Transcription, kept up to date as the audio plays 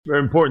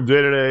Very important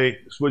day today.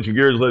 Switching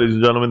gears, ladies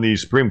and gentlemen, the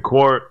Supreme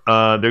Court,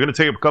 they're going to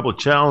take up a couple of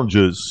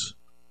challenges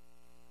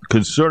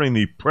concerning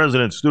the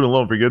President's Student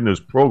Loan Forgiveness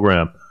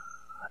Program.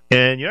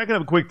 And you're not going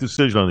to have a quick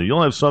decision on it.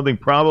 You'll have something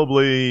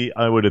probably,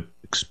 I would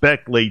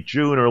expect, late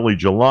June, early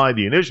July.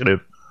 The initiative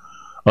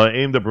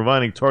aimed at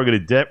providing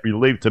targeted debt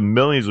relief to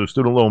millions of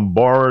student loan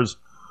borrowers.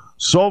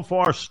 So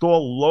far,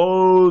 stalled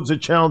loads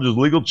of challenges,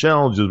 legal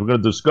challenges. We're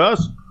going to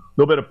discuss.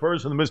 No better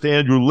person than Mr.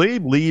 Andrew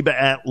Lieb,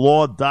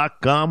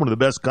 lieb@law.com, one of the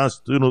best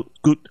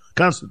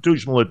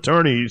constitutional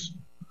attorneys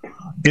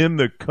in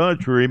the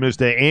country.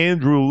 Mr.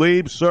 Andrew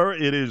Lieb, sir,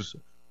 it is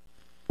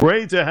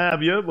great to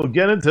have you. We'll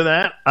get into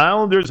that.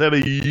 Islanders have a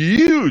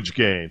huge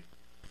game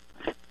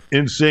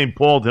in St.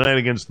 Paul tonight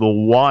against the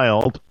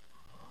Wild.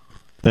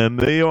 And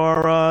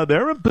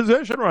they're in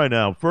possession right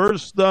now.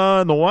 First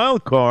in the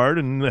wild card,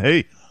 and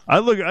hey, I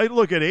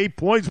look at 8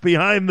 points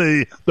behind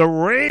the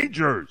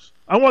Rangers.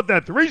 I want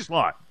that 3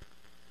 slot.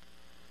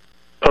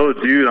 Oh,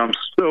 dude, I'm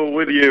still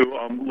with you.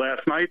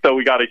 Last night, though,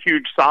 we got a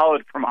huge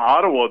solid from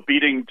Ottawa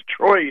beating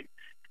Detroit,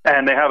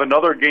 and they have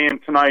another game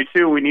tonight,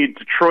 too. We need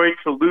Detroit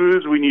to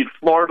lose. We need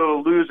Florida to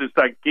lose. It's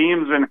that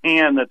games in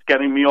hand that's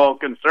getting me all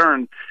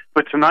concerned.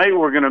 But tonight,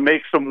 we're going to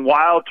make some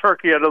wild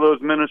turkey out of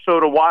those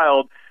Minnesota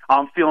Wild.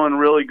 I'm feeling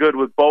really good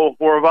with Bo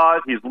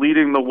Horvat. He's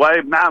leading the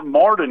way. Matt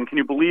Martin, can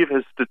you believe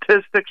his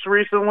statistics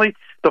recently?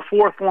 The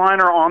fourth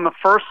liner on the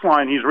first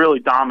line, he's really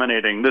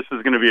dominating. This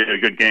is going to be a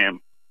good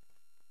game.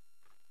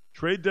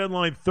 Trade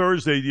deadline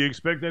Thursday. Do you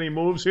expect any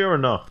moves here or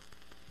no?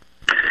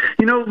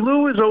 You know,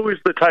 Lou is always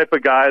the type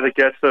of guy that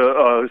gets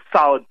a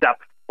solid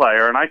depth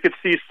player, and I could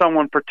see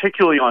someone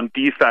particularly on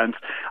defense.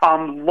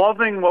 I'm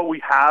loving what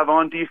we have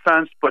on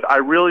defense, but I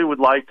really would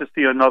like to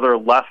see another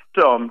left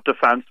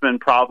defenseman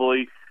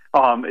probably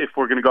if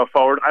we're going to go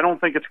forward. I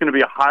don't think it's going to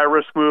be a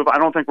high-risk move. I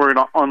don't think we're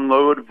going to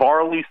unload.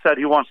 Varley said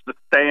he wants to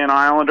stay an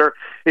Islander.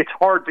 It's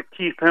hard to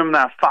keep him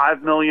that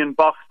 $5 million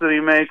that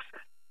he makes.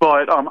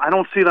 But I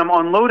don't see them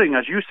unloading.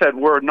 As you said,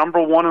 we're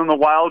number one in the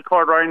wild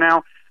card right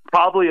now.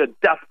 Probably a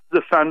depth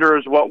defender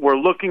is what we're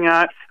looking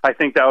at. I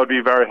think that would be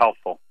very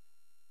helpful.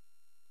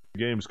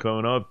 Games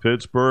coming up.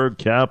 Pittsburgh,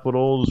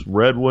 Capitals,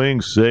 Red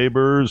Wings,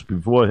 Sabres.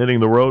 Before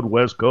hitting the road,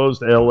 West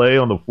Coast, L.A.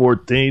 on the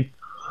 14th.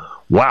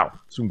 Wow,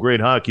 some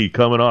great hockey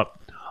coming up.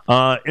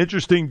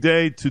 Interesting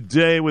day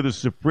today with the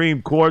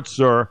Supreme Court,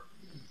 sir.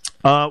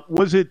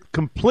 Was it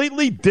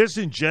completely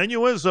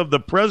disingenuous of the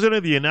President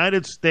of the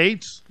United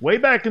States way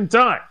back in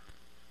time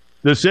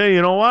to say,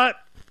 you know what,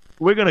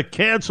 we're going to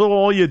cancel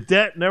all your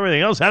debt and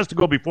everything else has to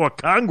go before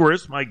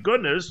Congress? My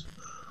goodness.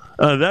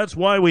 That's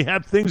why we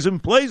have things in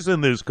place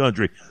in this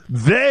country.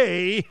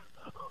 They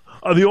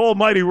are the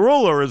almighty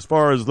ruler as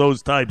far as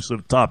those types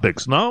of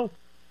topics, no?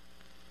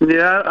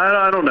 Yeah,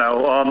 I don't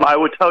know. I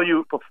would tell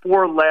you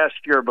before last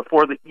year,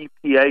 before the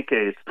EPA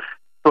case,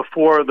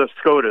 before the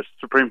SCOTUS,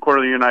 Supreme Court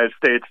of the United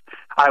States,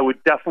 I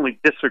would definitely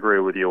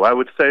disagree with you. I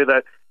would say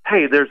that,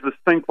 hey, there's this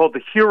thing called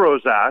the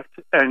HEROES Act,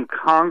 and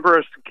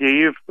Congress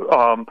gave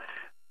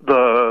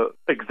the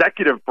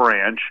executive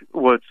branch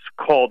what's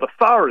called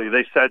authority.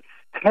 They said,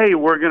 hey,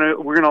 we're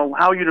gonna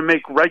allow you to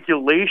make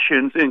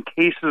regulations in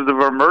cases of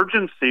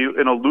emergency,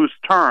 in a loose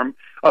term,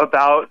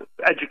 about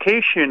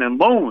education and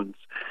loans.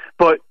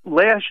 But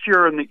last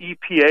year in the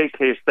EPA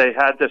case, they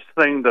had this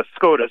thing, the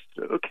SCOTUS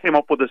came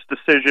up with this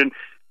decision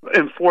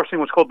enforcing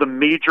what's called the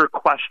major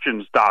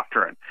questions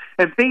doctrine.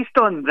 And based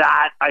on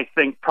that, I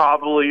think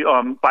probably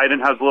Biden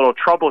has a little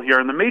trouble here.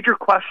 And the major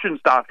questions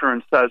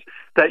doctrine says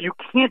that you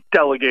can't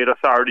delegate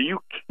authority. You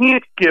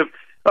can't give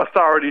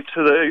authority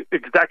to the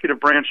executive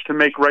branch to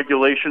make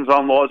regulations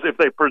on laws if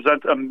they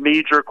present a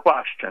major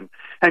question.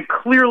 And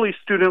clearly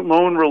student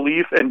loan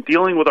relief and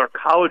dealing with our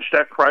college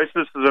debt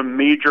crisis is a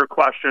major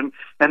question.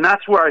 And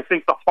that's where I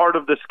think the heart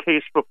of this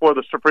case before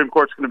the Supreme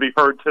Court is going to be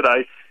heard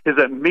today, is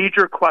that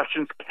major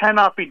questions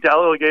cannot be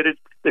delegated.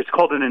 It's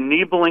called an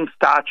enabling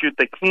statute.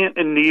 They can't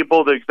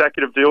enable the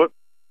executive to do it.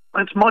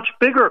 It's much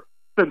bigger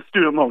than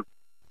student loan.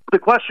 The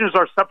question is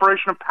our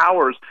separation of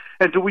powers,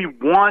 and do we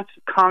want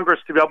Congress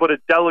to be able to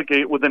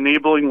delegate with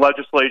enabling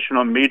legislation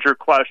on major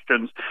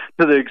questions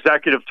to the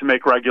executive to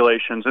make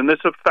regulations? And this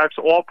affects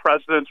all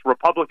presidents,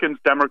 Republicans,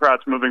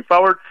 Democrats moving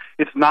forward.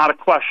 It's not a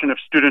question if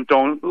student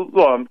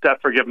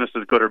debt forgiveness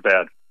is good or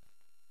bad.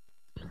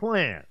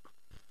 Plan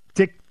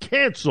to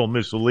cancel,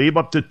 Mr. Lieb,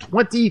 up to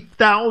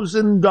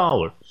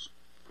 $20,000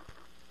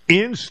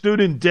 in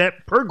student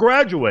debt per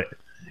graduate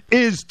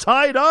is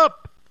tied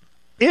up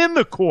in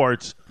the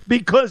courts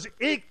because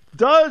it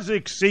does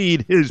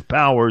exceed his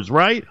powers,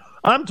 right?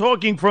 I'm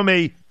talking from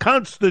a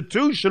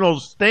constitutional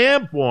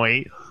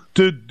standpoint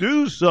to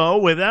do so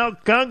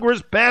without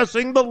Congress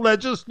passing the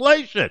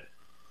legislation.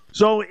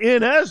 So,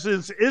 in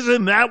essence,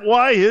 isn't that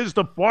why his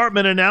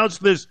department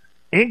announced this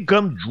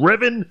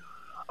income-driven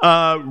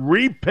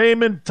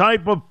repayment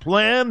type of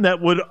plan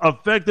that would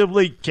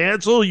effectively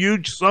cancel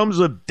huge sums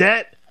of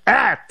debt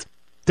at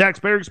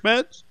taxpayer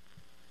expense?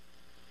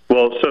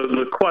 Well, so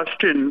the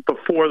question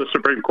before the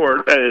Supreme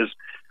Court is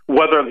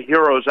whether the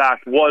HEROES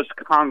Act was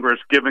Congress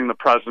giving the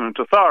president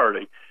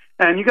authority.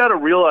 And you got to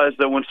realize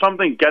that when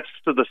something gets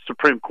to the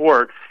Supreme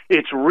Court,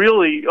 it's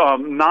really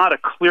not a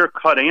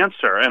clear-cut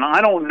answer. And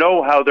I don't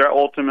know how they're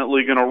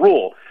ultimately going to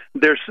rule.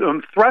 There's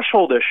some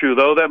threshold issue,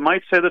 though, that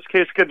might say this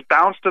case gets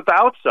bounced at the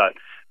outset,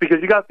 because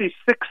you got these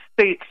 6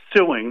 states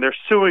suing. They're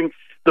suing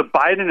the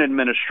Biden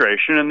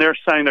administration, and they're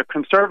saying they're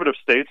conservative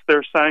states.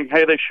 They're saying,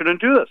 hey, they shouldn't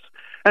do this.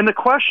 And the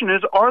question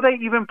is, are they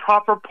even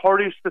proper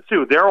parties to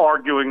sue? They're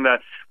arguing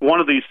that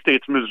one of these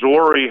states,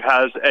 Missouri,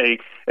 has a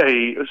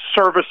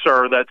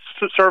servicer that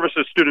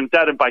services student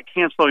debt, and by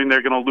canceling,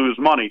 they're going to lose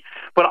money.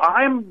 But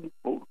I'm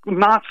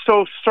not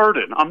so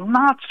certain. I'm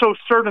not so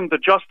certain the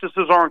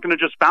justices aren't going to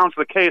just bounce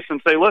the case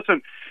and say,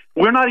 listen,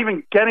 we're not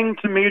even getting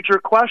to major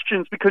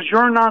questions because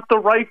you're not the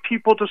right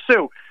people to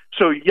sue.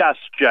 So, yes,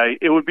 Jay,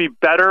 it would be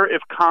better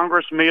if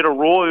Congress made a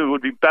rule. It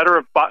would be better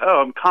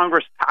if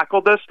Congress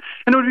tackled this.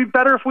 And it would be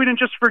better if we didn't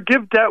just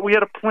forgive debt. We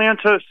had a plan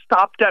to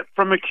stop debt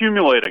from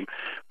accumulating.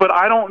 But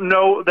I don't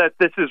know that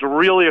this is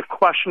really a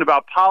question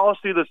about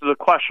policy. This is a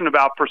question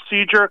about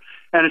procedure,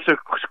 and it's a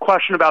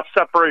question about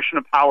separation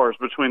of powers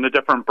between the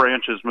different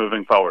branches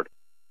moving forward.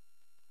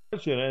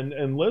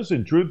 And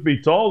listen, truth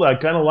be told, I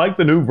kind of like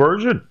the new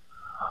version.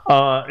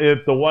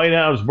 If the White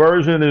House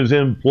version is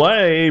in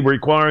play,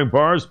 requiring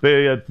borrowers to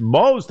pay at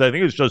most, I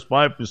think it's just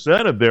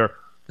 5% of their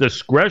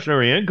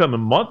discretionary income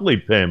in monthly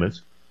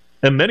payments,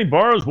 and many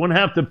borrowers wouldn't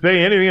have to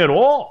pay anything at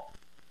all.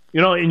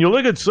 You know, and you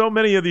look at so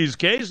many of these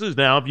cases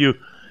now,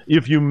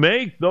 if you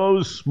make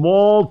those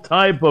small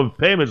type of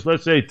payments,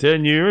 let's say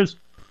 10 years,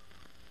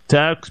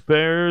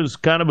 taxpayers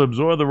kind of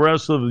absorb the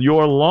rest of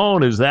your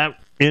loan. Is that,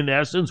 in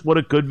essence, what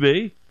it could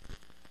be?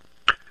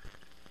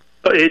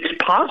 It's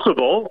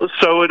possible.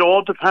 So it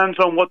all depends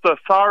on what the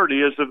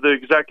authority is of the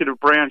executive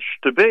branch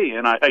to be.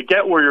 And I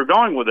get where you're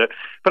going with it.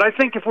 But I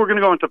think if we're going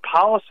to go into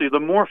policy, the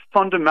more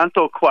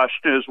fundamental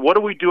question is, what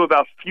do we do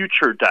about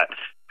future debt?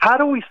 How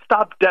do we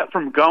stop debt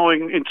from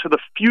going into the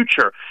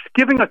future?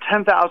 Giving a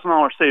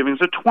 $10,000 savings,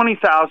 a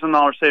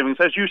 $20,000 savings,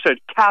 as you said,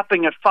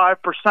 capping at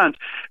 5%,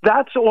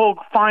 that's all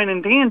fine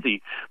and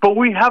dandy. But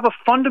we have a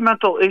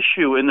fundamental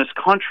issue in this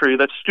country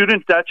that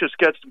student debt just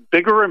gets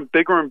bigger and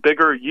bigger and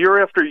bigger year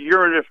after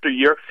year after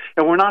year,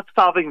 and we're not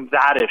solving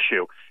that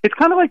issue. It's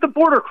kind of like the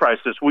border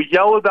crisis. We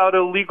yell about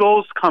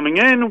illegals coming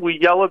in. We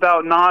yell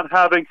about not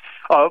having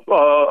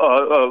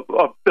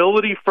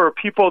ability for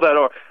people that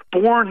are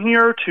born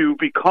here to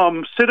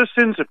become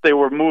citizens if they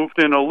were moved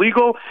in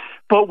illegal,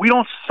 but we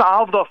don't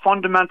solve the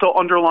fundamental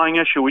underlying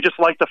issue. We just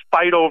like to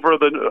fight over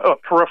the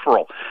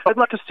peripheral. I'd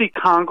like to see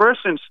Congress,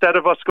 instead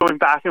of us going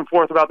back and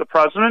forth about the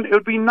president, it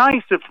would be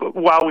nice if,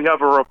 while we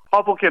have a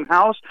Republican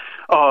House,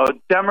 a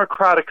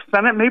Democratic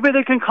Senate, maybe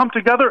they can come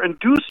together and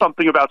do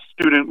something about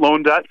student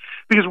loan debt,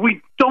 because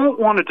we don't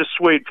want to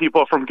dissuade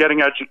people from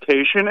getting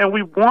education, and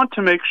we want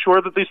to make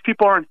sure that these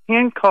people aren't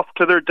handcuffed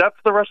to their debt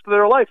for the rest of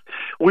their life.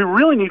 We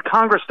really need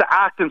Congress to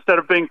act instead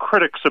of being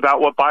critics about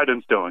what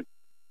Biden's doing.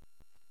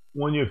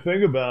 When you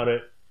think about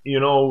it, you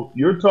know,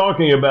 you're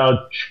talking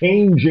about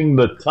changing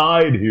the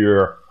tide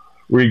here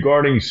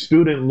regarding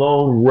student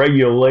loan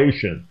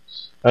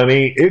regulations. I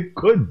mean, it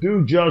could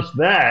do just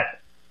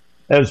that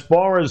as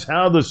far as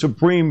how the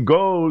Supreme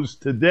goes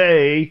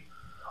today,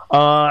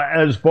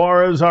 as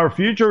far as our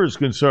future is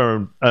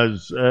concerned,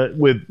 as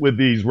with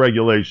these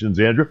regulations,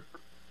 Andrew.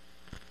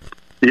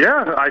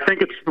 Yeah, I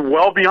think it's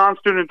well beyond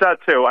student debt,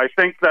 too. I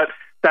think that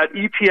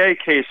EPA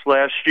case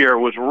last year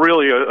was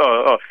really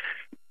a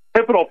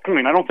pivotal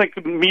point. I don't think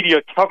the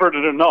media covered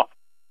it enough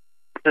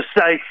to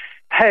say,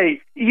 hey,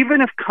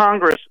 even if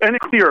Congress, and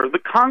it's clear, the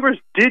Congress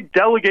did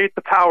delegate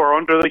the power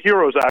under the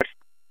HEROES Act,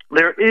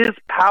 there is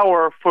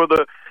power for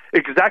the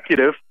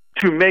executive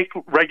to make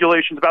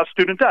regulations about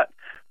student debt.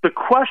 The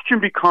question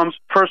becomes,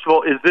 first of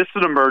all, is this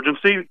an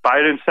emergency?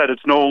 Biden said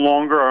it's no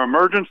longer an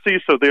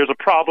emergency, so there's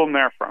a problem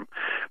there from.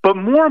 But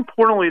more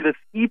importantly, this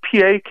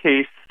EPA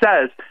case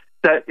says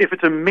that if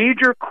it's a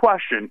major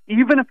question,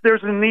 even if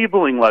there's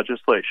enabling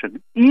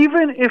legislation,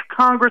 even if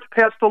Congress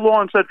passed a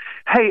law and said,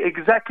 hey,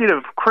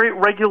 executive, create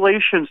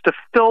regulations to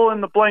fill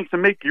in the blanks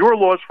and make your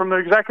laws from the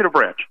executive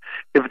branch.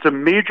 If it's a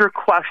major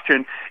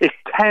question, it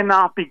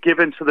cannot be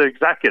given to the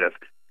executive.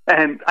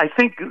 And I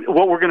think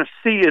what we're going to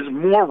see is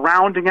more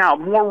rounding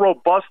out, more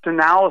robust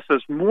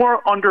analysis,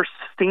 more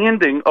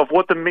understanding of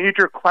what the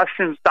major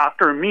questions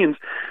doctrine means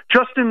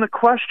just in the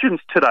questions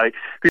today,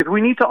 because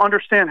we need to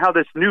understand how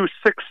this new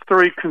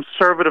 6-3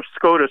 conservative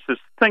SCOTUS is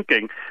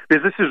thinking,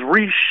 because this is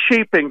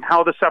reshaping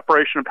how the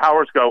separation of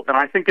powers go. And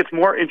I think it's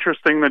more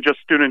interesting than just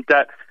student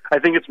debt. I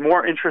think it's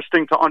more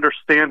interesting to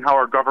understand how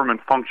our government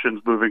functions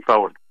moving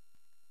forward.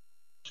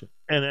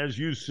 And as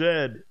you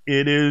said,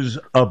 it is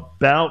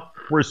about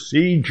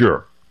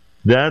procedure.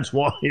 That's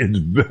why it's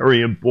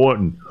very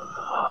important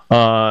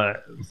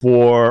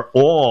for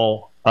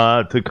all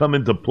to come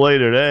into play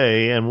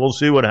today, and we'll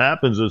see what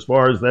happens as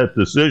far as that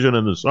decision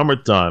in the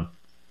summertime.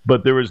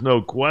 But there is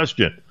no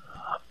question.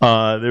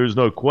 There is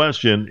no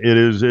question. It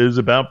is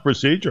about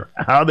procedure.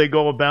 How they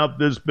go about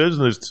this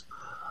business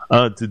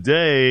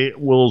today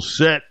will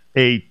set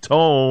a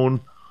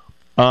tone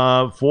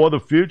for the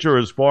future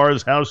as far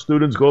as how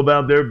students go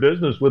about their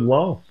business with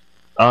loans.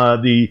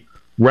 the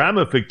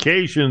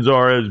ramifications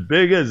are as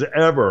big as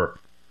ever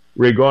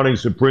regarding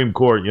Supreme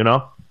Court, you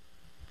know?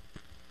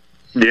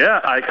 Yeah,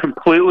 I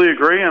completely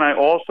agree, and I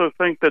also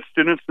think that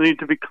students need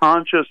to be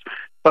conscious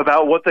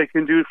about what they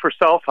can do for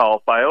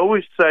self-help. I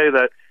always say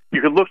that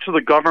you can look to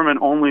the government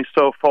only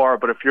so far,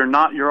 but if you're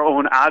not your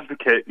own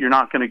advocate, you're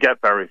not going to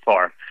get very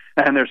far.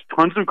 And there's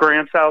tons of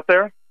grants out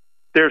there.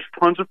 There's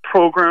tons of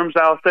programs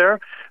out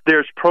there.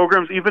 There's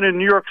programs even in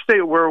New York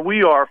State where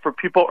we are for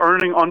people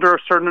earning under a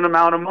certain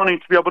amount of money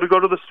to be able to go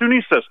to the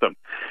SUNY system.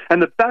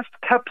 And the best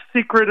kept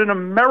secret in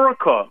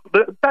America,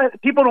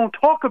 people don't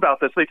talk about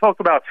this. They talk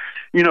about,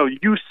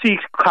 UC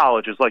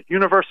colleges like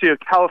University of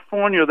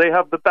California. They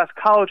have the best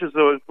colleges,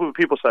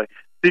 people say.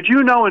 Did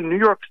you know in New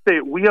York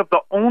State we have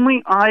the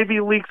only Ivy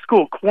League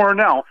school,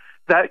 Cornell,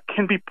 that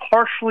can be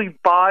partially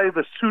by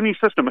the SUNY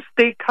system, a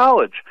state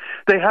college.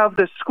 They have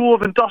this School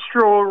of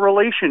Industrial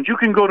Relations. You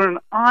can go to an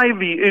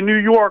Ivy in New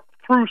York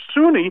through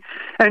SUNY,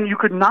 and you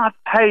could not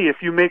pay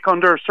if you make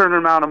under a certain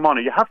amount of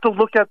money. You have to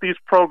look at these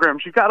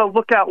programs. You got to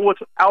look at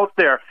what's out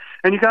there,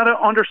 and you got to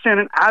understand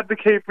and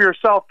advocate for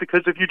yourself,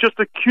 because if you just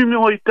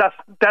accumulate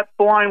debt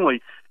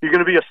blindly, you're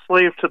going to be a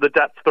slave to the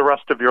debt for the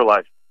rest of your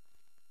life.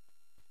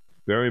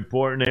 Very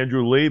important,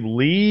 Andrew Lieb.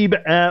 Lieb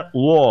at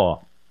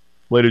Law.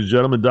 Ladies and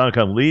gentlemen,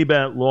 .com,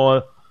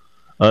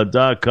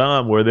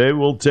 liebatlaw.com, where they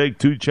will take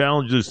two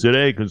challenges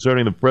today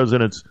concerning the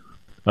president's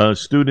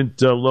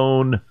student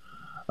loan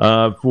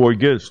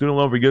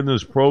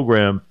forgiveness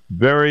program.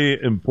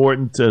 Very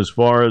important as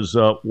far as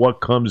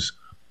what comes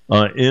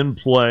in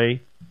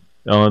play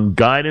on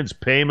guidance,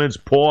 payments,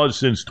 pause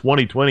since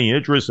 2020,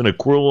 interest and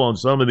accrual on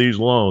some of these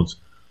loans.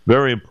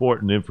 Very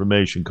important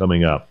information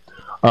coming up.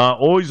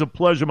 Always a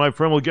pleasure, my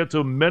friend. We'll get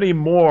to many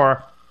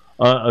more.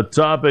 A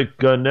topic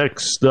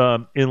next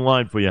in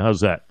line for you.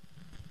 How's that?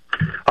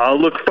 I'll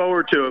look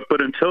forward to it.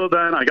 But until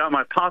then, I got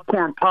my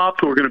popcorn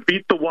popped. We're going to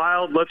beat the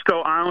Wild. Let's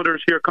go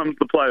Islanders. Here comes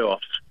the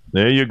playoffs.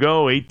 There you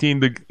go.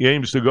 18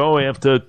 games to go after